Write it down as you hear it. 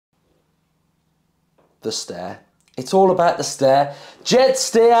the Stair. It's all about the Stair. Jed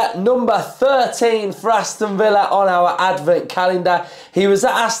Steer, number 13 for Aston Villa on our advent calendar. He was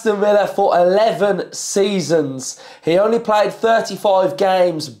at Aston Villa for 11 seasons. He only played 35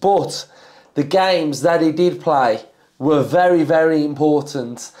 games, but the games that he did play were very, very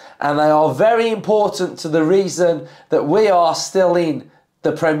important. And they are very important to the reason that we are still in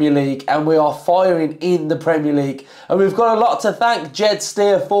the Premier League and we are firing in the Premier League. And we've got a lot to thank Jed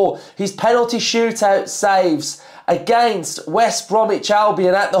Steer for. His penalty shootout saves against West Bromwich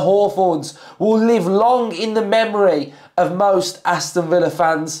Albion at the Hawthorns will live long in the memory of most Aston Villa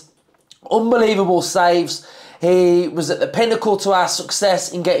fans. Unbelievable saves. He was at the pinnacle to our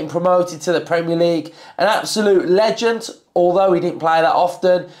success in getting promoted to the Premier League. An absolute legend, although he didn't play that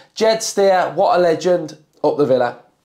often. Jed Steer, what a legend. Up the Villa.